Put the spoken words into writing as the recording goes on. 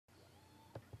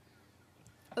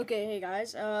Okay, hey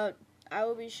guys, I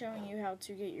will be showing you how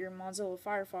to get your Mozilla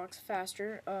Firefox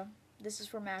faster. This is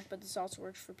for Mac, but this also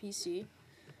works for PC.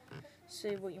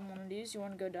 So what you want to do is you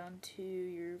want to go down to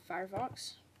your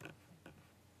Firefox.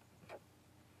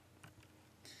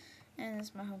 And this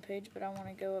is my home page, but I want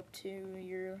to go up to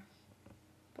your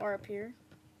bar up here.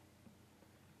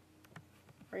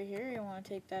 Right here, you want to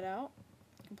take that out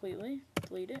completely,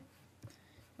 delete it.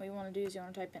 What you want to do is you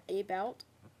want to type in about,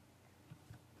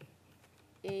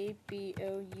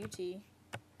 A-B-O-U-T,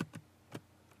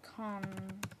 config.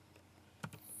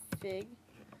 It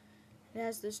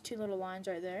has those two little lines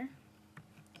right there.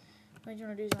 What you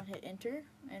want to do is you want to hit enter,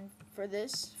 and for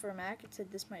this, for Mac, it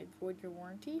said this might void your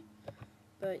warranty,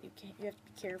 but you have to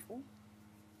be careful.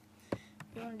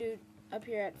 What you want to do up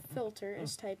here at filter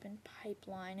is type in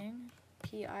pipelining,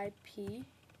 P-I-P-L-E,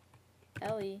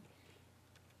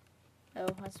 oh,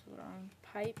 that's wrong,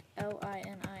 pipe,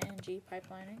 L-I-N-I-N-G,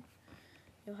 pipelining.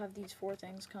 You'll have these four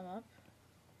things come up.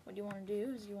 What you want to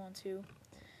do is you want to go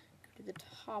to the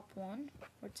top one,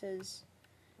 which says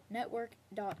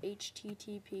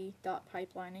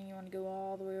network.http.pipelining. You want to go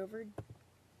all the way over,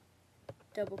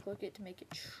 double click it to make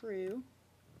it true.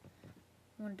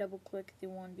 You want to double click the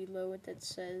one below it that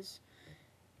says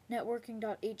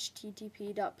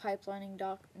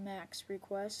networking.http.pipelining.max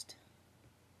request.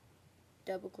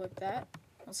 Double click that.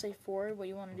 I'll say forward. What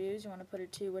you want to do is you want to put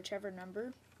it to whichever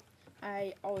number.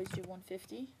 I always do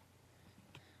 150.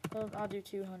 Well, I'll do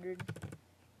 200.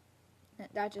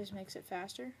 That just makes it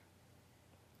faster.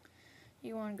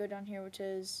 You want to go down here, which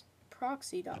is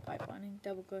proxy.pipelining.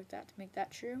 Double click that to make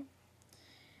that true.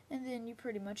 And then you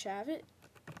pretty much have it.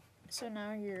 So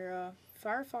now your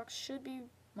Firefox should be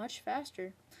much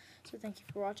faster. So thank you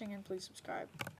for watching, and please subscribe.